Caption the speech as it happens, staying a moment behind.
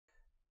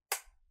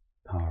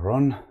power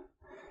on,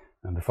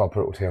 and before I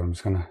put it all together I'm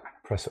just going to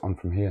press it on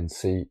from here and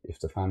see if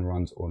the fan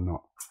runs or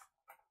not.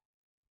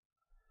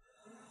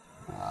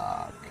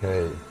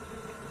 Okay,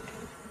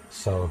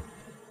 so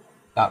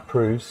that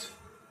proves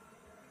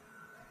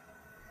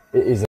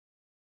it is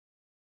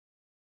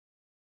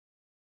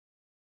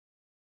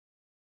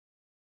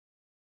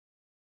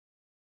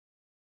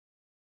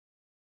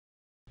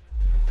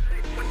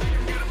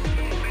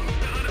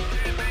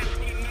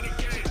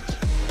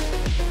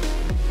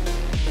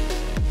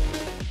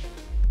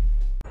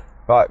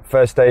right.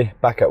 First day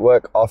back at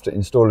work after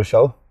installer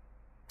show,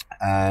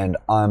 and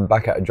I'm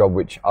back at a job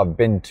which I've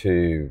been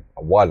to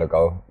a while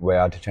ago, where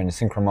I had to change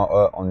the synchro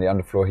motor on the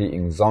underfloor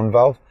heating zone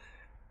valve.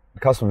 The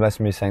customer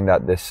messaged me saying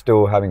that they're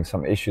still having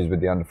some issues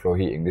with the underfloor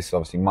heating. This is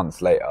obviously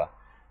months later.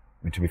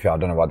 To be fair, I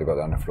don't know why they got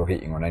the underfloor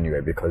heating on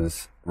anyway,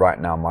 because right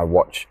now my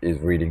watch is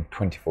reading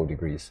 24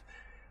 degrees.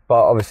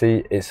 But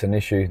obviously it's an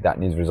issue that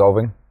needs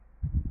resolving.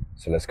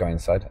 So let's go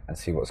inside and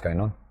see what's going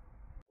on.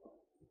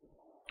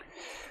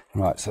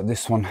 Right, so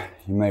this one,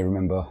 you may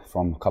remember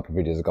from a couple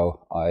of videos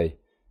ago, I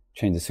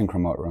changed the synchro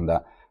motor on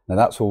that. Now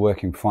that's all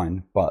working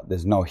fine, but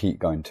there's no heat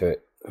going to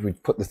it. We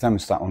put the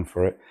thermostat on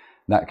for it,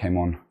 that came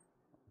on.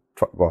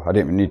 Well, I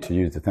didn't even need to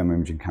use the thermal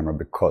imaging camera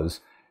because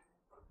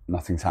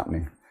nothing's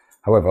happening.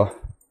 However,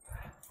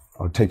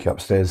 I'll take you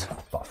upstairs,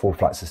 about 4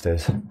 flights of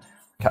stairs,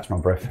 catch my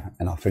breath,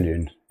 and I'll fill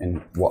you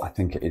in what I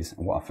think it is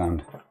and what I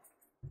found.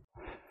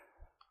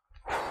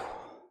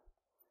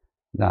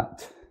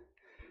 That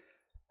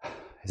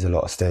is a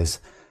lot of stairs.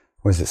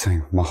 What is it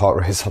saying? My heart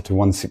rate is up to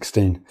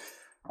 116.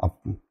 I've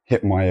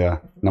hit my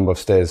number of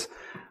stairs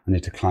I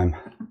need to climb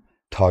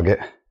target.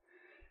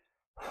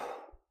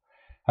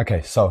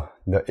 Okay, so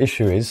the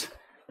issue is,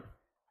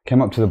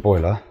 came up to the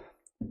boiler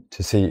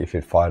to see if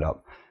it fired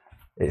up.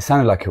 It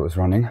sounded like it was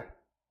running,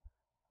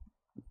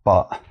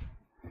 but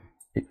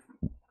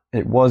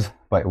it was,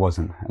 but it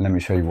wasn't. And let me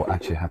show you what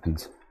actually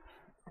happens.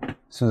 As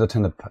soon as I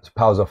turn the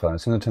power's off,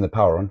 as soon as I turn the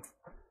power on,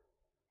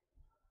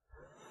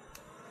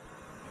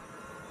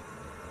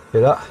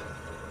 hear that?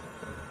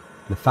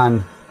 The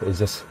fan is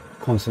just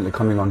constantly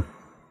coming on,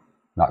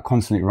 like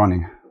constantly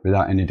running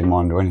without any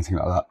demand or anything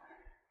like that.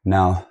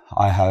 Now,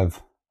 I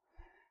have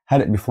had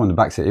it before in the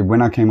back seat.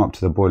 When I came up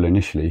to the boiler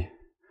initially,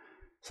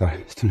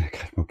 sorry, still need to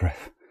catch my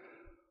breath.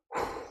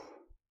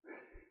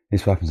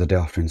 This happens the day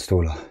after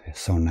installer. It's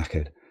so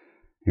knackered.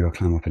 You gotta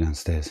climb up and down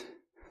stairs.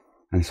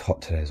 And it's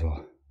hot today as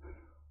well.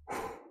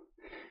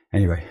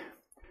 Anyway,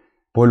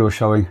 boiler was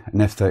showing an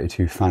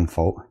F32 fan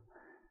fault.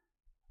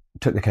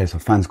 Took the case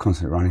off, fan's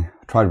constantly running.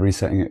 Tried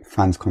resetting it,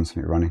 fan's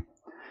constantly running.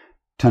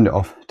 Turned it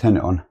off, turned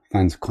it on,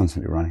 fan's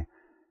constantly running.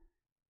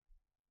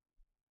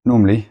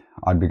 Normally,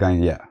 I'd be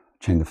going, yeah,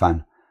 change the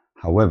fan.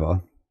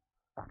 However,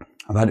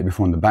 I've had it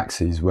before in the back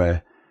seats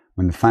where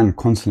when the fan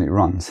constantly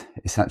runs,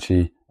 it's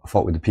actually a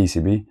fault with the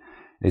PCB.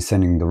 It's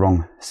sending the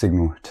wrong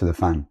signal to the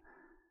fan.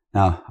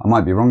 Now, I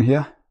might be wrong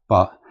here,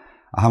 but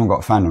I haven't got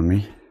a fan on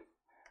me,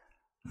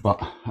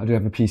 but I do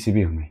have a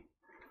PCB on me.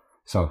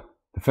 So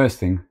the first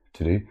thing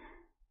to do,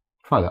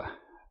 try that,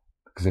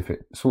 because if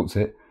it sorts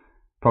it,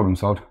 problem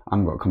solved, I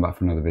haven't got to come back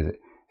for another visit.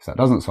 If that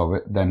doesn't solve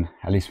it, then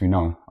at least we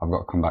know I've got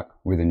to come back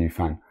with a new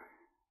fan.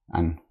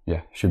 And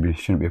yeah,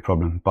 shouldn't be a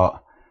problem,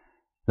 but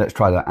let's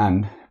try that.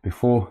 And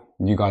before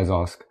you guys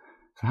ask,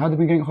 so how did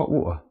we get hot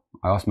water?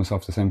 I asked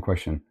myself the same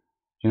question. Do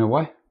you know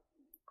why?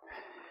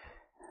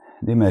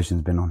 The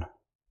immersion's been on.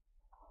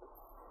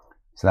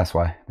 So that's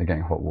why they're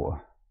getting hot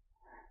water.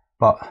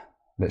 But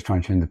let's try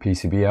and change the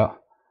PCB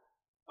out.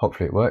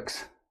 Hopefully it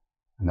works,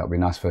 and that'll be a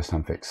nice first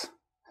time fix.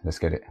 Let's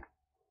get it.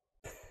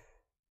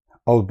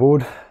 Old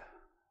board,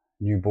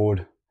 new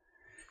board,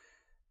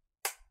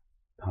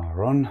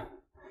 power on.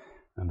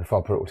 And before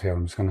I put it all together,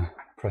 I'm just going to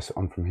press it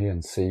on from here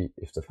and see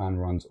if the fan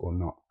runs or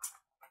not.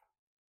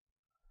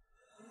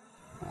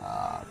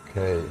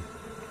 Okay,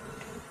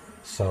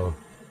 so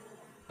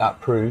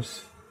that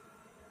proves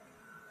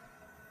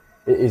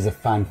it is a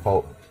fan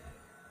fault.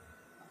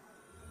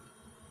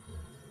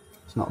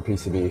 It's not a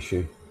PCB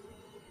issue.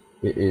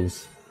 It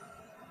is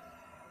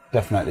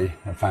definitely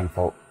a fan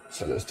fault.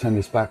 So let's turn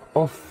this back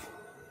off.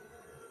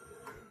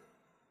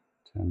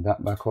 Turn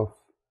that back off.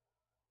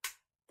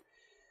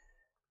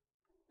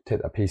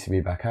 Take that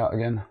PCB back out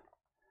again,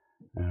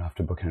 and I'll have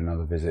to book in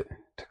another visit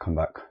to come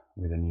back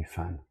with a new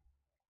fan.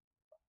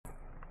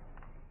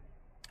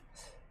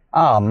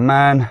 Ah,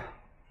 man,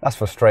 that's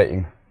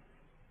frustrating.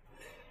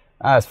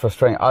 That's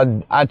frustrating.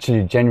 I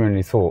actually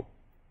genuinely thought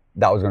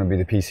that was going to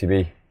be the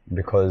PCB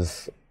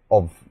because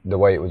of the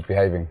way it was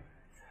behaving.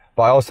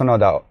 But I also know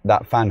that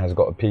that fan has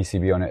got a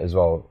PCB on it as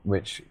well,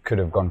 which could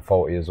have gone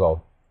faulty as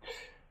well.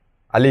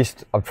 At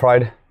least I've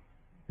tried.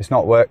 It's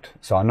not worked,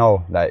 so I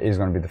know that it is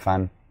going to be the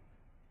fan.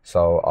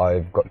 So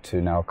I've got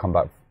to now come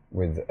back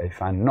with a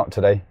fan. Not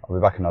today, I'll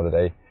be back another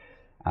day.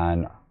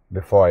 And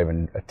before I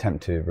even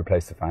attempt to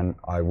replace the fan,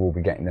 I will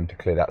be getting them to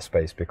clear that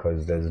space,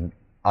 because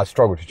I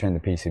struggle to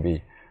change the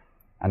PCB,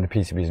 and the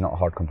PCB is not a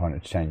hard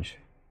component to change.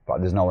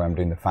 But there's no way I'm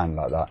doing the fan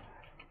like that,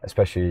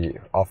 especially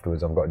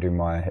afterwards I've got to do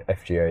my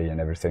FGA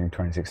and everything,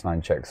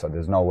 269 checks, so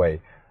there's no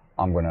way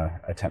I'm going to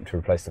attempt to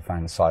replace the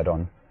fan side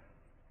on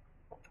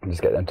and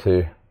just get them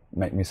to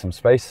make me some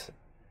space.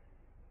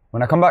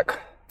 When I come back,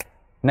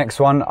 next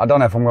one, I don't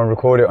know if I'm going to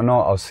record it or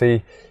not, I'll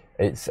see.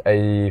 It's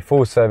a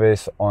full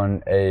service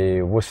on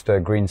a Worcester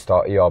Green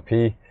Star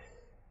ERP.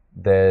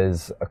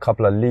 There's a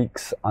couple of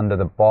leaks under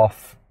the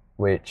bath,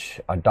 which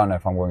I don't know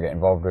if I'm going to get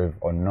involved with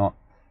or not.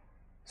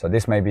 So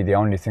this may be the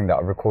only thing that I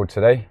record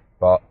today,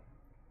 but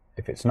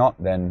if it's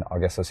not, then I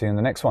guess I'll see you in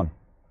the next one.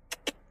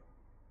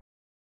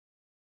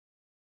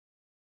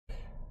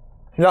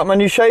 You like my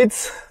new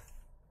shades?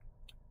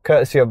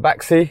 Courtesy of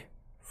Baxi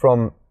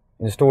from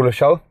Installer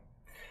Show.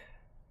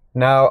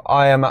 Now,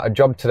 I am at a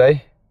job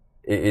today.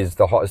 It is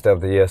the hottest day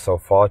of the year so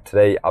far.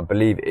 Today, I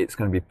believe it's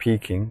going to be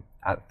peaking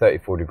at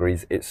 34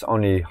 degrees. It's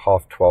only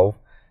half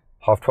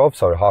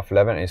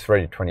 11. It's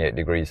already 28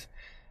 degrees.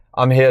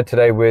 I'm here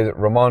today with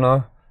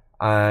Romano,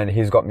 and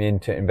he's got me in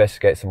to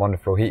investigate some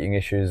underfloor heating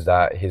issues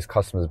that his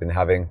customer's been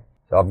having.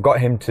 So I've got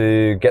him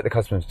to get the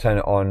customer to turn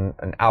it on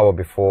an hour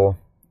before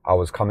I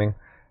was coming,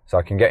 so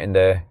I can get in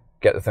there,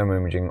 get the thermal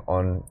imaging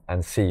on,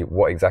 and see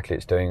what exactly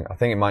it's doing. I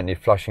think it might need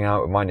flushing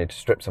out. It might need to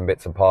strip some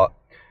bits apart.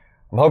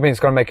 I'm hoping it's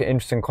going to make it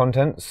interesting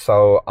content,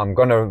 so I'm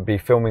going to be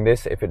filming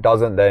this. If it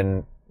doesn't,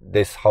 then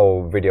this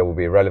whole video will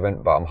be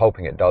irrelevant, but I'm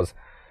hoping it does.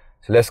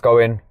 So let's go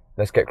in,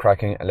 let's get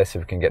cracking, and let's see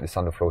if we can get this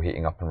underfloor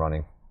heating up and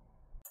running.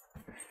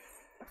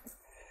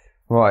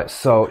 Right,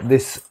 so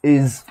this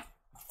is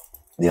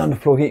the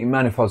underfloor heating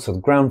manifold. So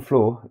the ground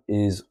floor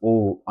is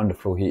all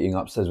underfloor heating.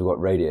 Upstairs we've got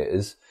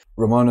radiators.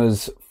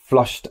 Romano's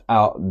flushed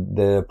out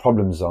the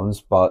problem zones,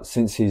 but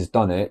since he's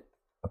done it,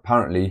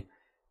 apparently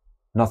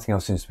nothing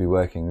else seems to be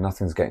working.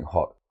 Nothing's getting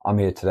hot. I'm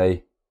here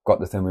today, got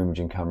the thermal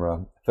imaging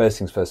camera. First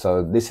things first,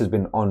 so this has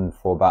been on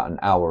for about an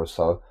hour or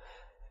so,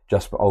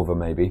 just over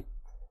maybe.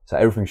 So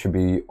everything should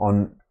be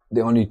on.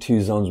 The only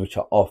two zones which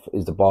are off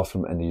is the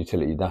bathroom and the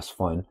utility. That's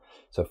fine.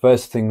 So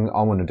first thing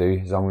I want to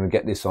do is I'm going to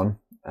get this on,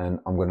 and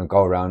I'm going to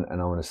go around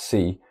and I want to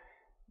see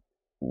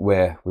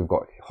where we've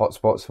got hot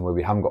spots and where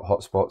we haven't got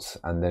hot spots,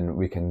 and then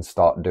we can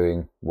start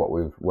doing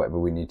whatever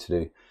we need to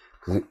do.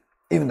 Because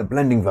even the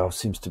blending valve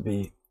seems to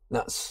be,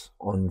 that's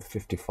on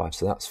 55,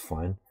 so that's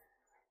fine.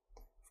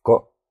 I've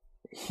got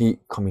heat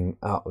coming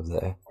out of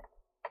there.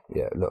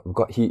 Yeah, look, we've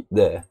got heat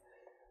there.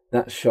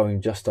 That's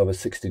showing just over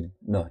 60,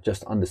 no,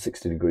 just under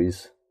 60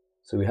 degrees.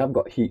 So we have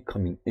got heat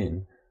coming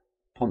in.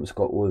 Pump's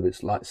got all of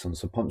its lights on,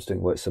 so pump's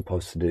doing what it's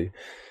supposed to do.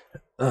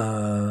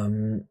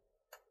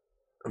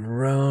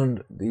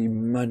 Around the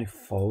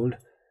manifold,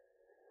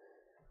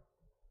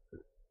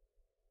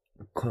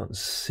 I can't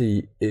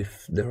see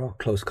if there are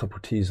close couple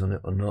T's on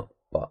it or not,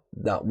 but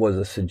that was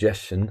a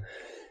suggestion.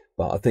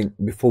 But I think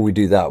before we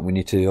do that, we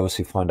need to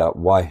obviously find out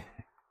why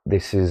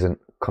this isn't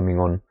coming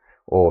on,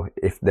 or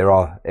if there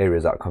are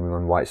areas that are coming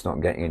on, why it's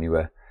not getting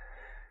anywhere.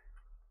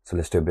 So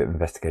let's do a bit of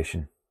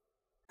investigation.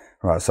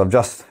 Right, so I've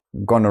just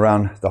gone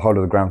around the whole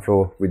of the ground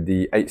floor with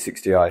the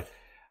 860i,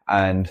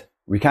 and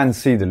we can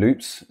see the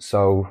loops.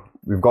 So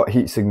we've got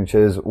heat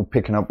signatures all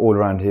picking up all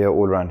around here,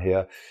 all around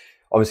here.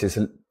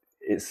 Obviously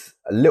it's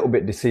a little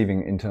bit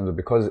deceiving in terms of,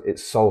 because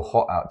it's so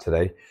hot out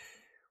today,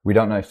 we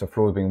don't know if the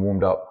floor is being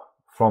warmed up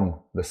from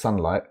the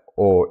sunlight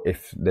or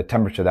if the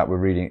temperature that we're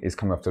reading is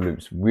coming off the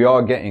loops. We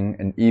are getting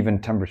an even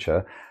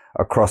temperature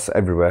across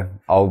everywhere.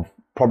 I'll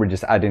probably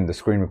just add in the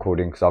screen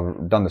recording, because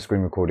I've done the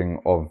screen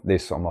recording of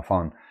this on my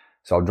phone,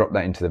 so I'll drop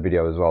that into the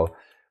video as well.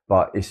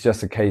 But it's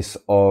just a case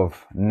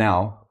of,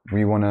 now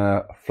we want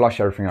to flush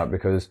everything out,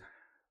 because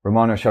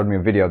Romano showed me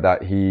a video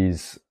that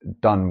he's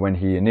done when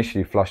he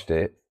initially flushed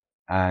it,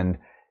 and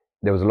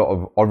there was a lot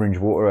of orange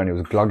water and it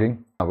was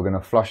glugging. Now we're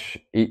going to flush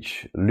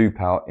each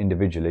loop out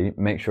individually,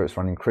 make sure it's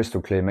running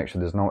crystal clear, make sure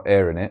there's no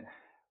air in it.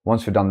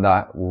 Once we've done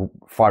that, we'll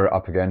fire it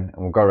up again and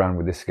we'll go around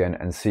with this again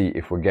and see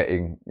if we're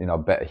getting, you know,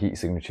 better heat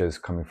signatures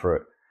coming through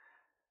it.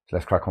 So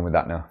let's crack on with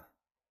that now.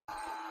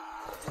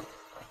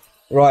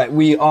 Right,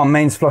 we are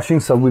mains flushing,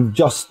 so we've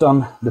just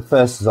done the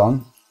first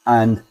zone,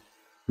 and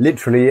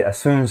literally as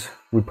soon as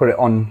we put it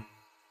on,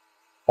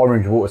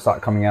 orange water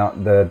started coming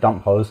out the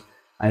dump hose,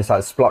 and it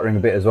started spluttering a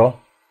bit as well.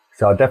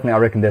 So definitely I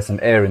reckon there's some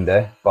air in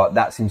there, but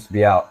that seems to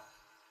be out.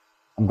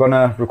 I'm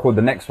gonna record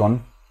the next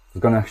one.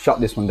 I'm gonna shut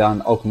this one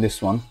down, open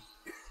this one,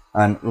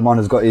 and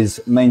Romano's got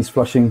his mains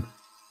flushing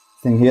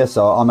thing here,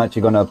 so I'm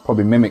actually gonna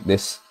probably mimic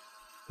this,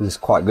 because it's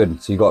quite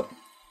good. So you got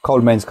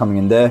cold mains coming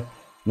in there,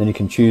 and then you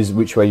can choose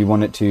which way you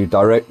want it to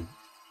direct.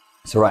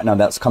 So right now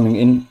that's coming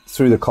in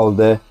through the cold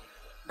there,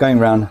 going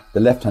around the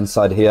left hand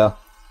side here,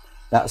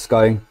 that's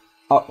going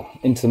up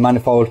into the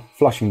manifold,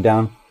 flushing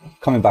down,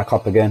 coming back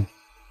up again,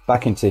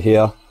 back into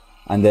here,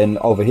 and then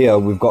over here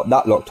we've got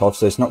that locked off,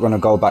 so it's not going to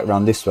go back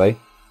round this way.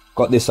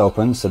 Got this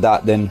open, so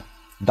that then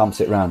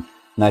dumps it round.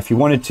 Now if you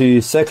wanted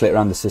to circulate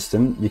around the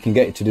system, you can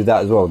get it to do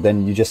that as well.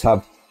 Then you just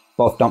have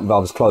both dump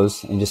valves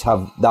closed and you just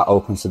have that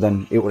open, so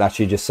then it would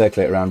actually just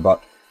circulate around.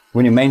 But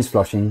when you're mains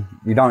flushing,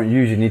 you don't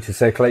usually need to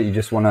circulate, you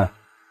just want to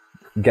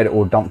get it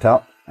all dumped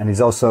out. And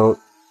he's also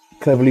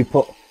cleverly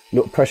put a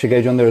little pressure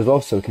gauge on there as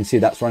well, so we can see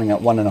that's running at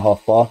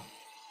 1.5 bar.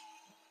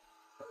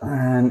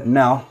 And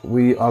now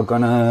we are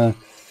gonna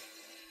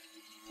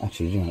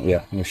Actually, you know, yeah,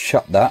 I'm going to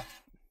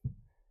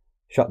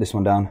shut this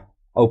one down,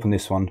 open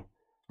this one,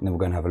 and then we're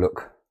going to have a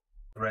look.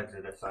 Reds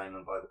are the same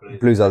and both blues.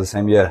 Blues are the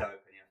same, yeah. Red open,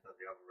 you have to have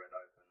the other red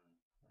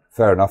open.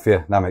 Fair enough,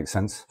 yeah, that makes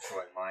sense. That's the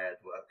way my head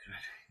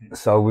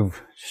works. So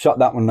we've shut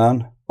that one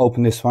down,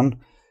 open this one.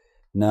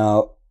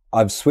 Now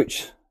I've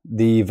switched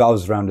the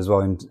valves around as well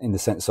in the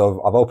sense of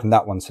I've opened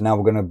that one. So now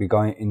we're going to be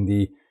going in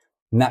the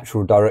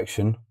natural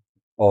direction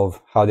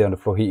of how the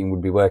underfloor heating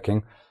would be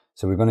working.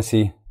 So we're going to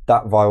see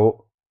that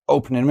valve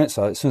open in a minute.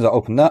 So as soon as I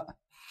open that,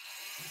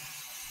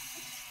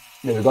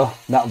 there we go,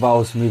 that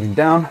valve's moving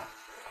down.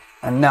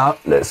 And now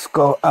let's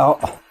go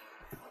out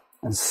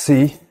and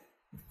see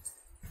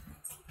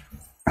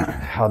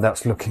how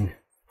that's looking.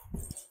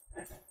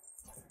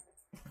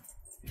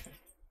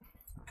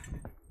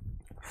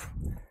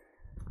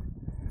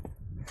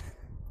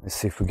 Let's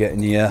see if we get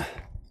any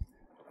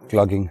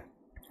glugging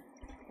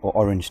or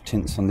orange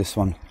tints on this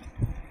one.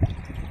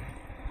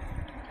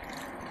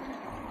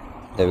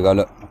 There we go,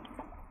 look.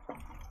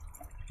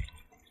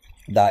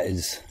 That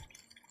is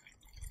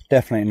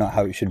definitely not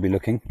how it should be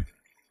looking.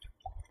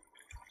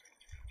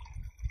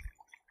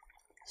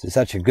 So it's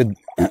actually good,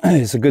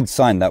 it's a good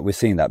sign that we're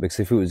seeing that,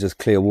 because if it was just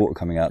clear water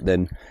coming out,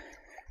 then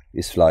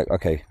it's like,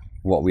 okay,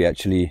 what are we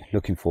actually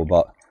looking for?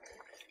 But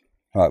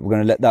all right, we're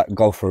going to let that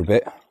go for a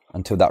bit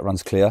until that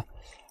runs clear.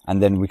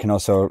 And then we can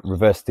also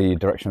reverse the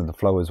direction of the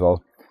flow as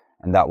well.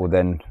 And that will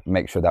then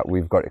make sure that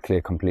we've got it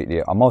clear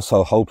completely. I'm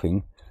also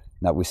hoping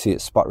that we see it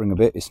sputtering a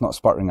bit. It's not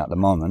sputtering at the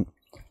moment,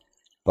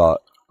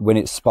 but when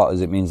it sputters,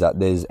 it means that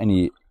there's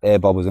any air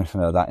bubbles or anything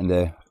like that in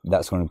there,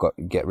 that's going to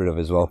get rid of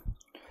as well.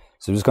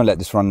 So we're just going to let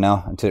this run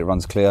now until it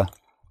runs clear.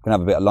 Going to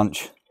have a bit of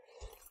lunch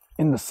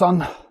in the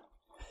sun.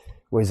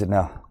 Where is it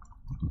now?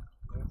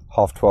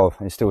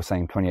 12:30. It's still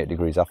saying 28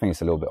 degrees. I think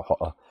it's a little bit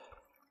hotter,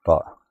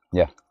 but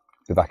yeah,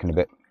 be back in a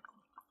bit.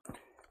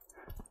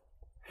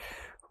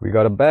 We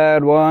got a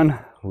bad one.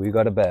 We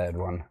got a bad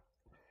one.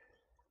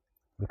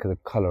 Look at the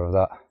color of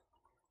that.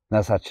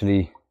 That's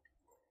actually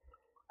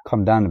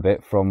come down a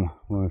bit from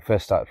when we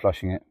first started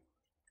flushing it.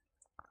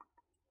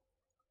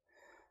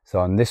 So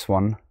on this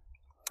one,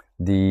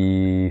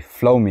 the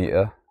flow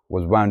meter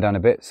was wound down a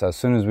bit. So as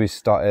soon as we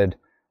started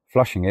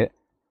flushing it,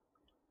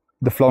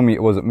 the flow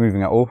meter wasn't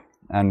moving at all,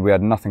 and we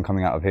had nothing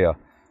coming out of here.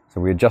 So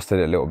we adjusted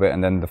it a little bit,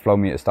 and then the flow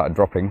meter started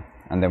dropping,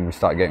 and then we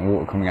started getting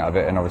water coming out of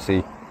it, and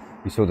obviously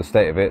you saw the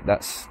state of it.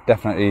 That's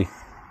definitely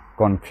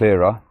gone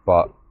clearer,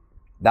 but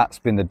that's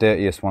been the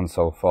dirtiest one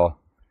so far,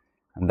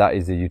 and that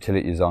is the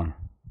utility zone.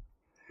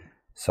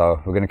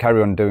 So we're going to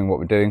carry on doing what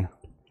we're doing,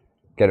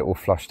 get it all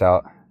flushed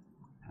out,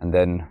 and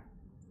then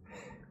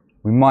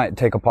we might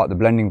take apart the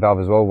blending valve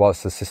as well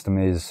whilst the system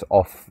is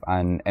off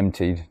and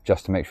emptied,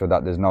 just to make sure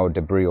that there's no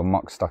debris or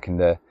muck stuck in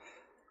there.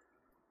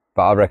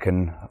 But I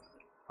reckon,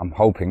 I'm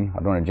hoping, I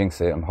don't want to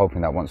jinx it, I'm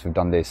hoping that once we've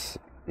done this,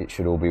 it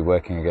should all be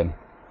working again.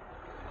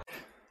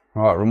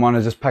 Alright,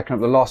 Romana's just packing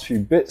up the last few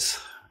bits.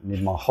 I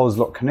need my hose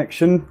lock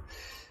connection,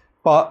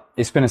 but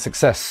it's been a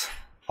success.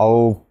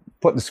 I'll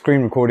put the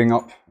screen recording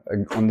up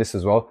on this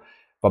as well.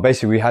 But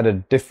basically we had a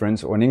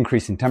difference or an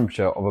increase in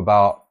temperature of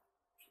about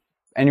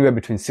anywhere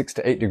between 6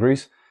 to 8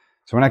 degrees.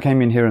 So when I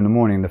came in here in the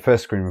morning, the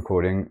first screen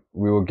recording,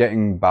 we were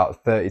getting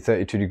about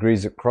 32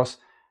 degrees across,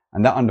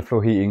 and that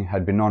underfloor heating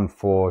had been on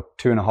for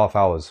 2.5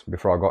 hours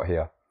before I got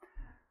here.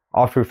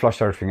 After we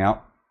flushed everything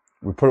out,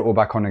 we put it all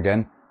back on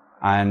again,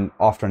 and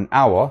after an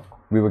hour,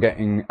 we were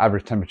getting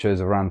average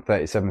temperatures around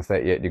 37,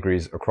 38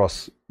 degrees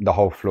across the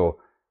whole floor.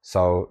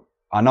 So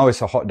I know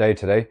it's a hot day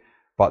today,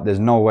 but there's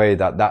no way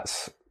that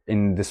that's,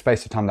 in the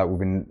space of time that we've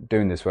been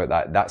doing this work,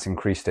 that's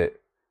increased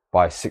it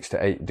by 6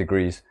 to 8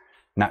 degrees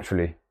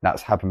naturally.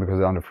 That's happened because of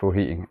the underfloor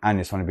heating, and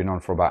it's only been on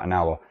for about an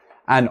hour.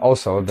 And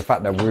also the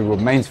fact that we were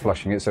mains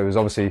flushing it, so it was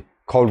obviously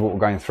cold water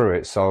going through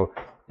it, so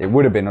it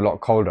would have been a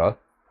lot colder,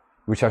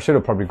 which I should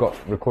have probably got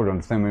recorded on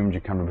the thermal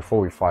imaging camera before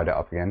we fired it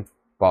up again.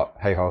 But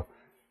hey ho,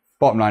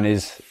 bottom line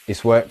is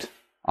it's worked.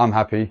 I'm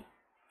happy,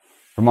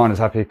 Romana's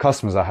happy,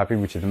 customers are happy,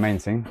 which is the main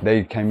thing.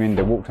 They came in,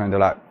 they walked around, they're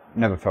like,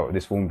 never felt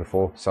this warm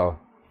before, so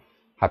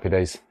happy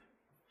days.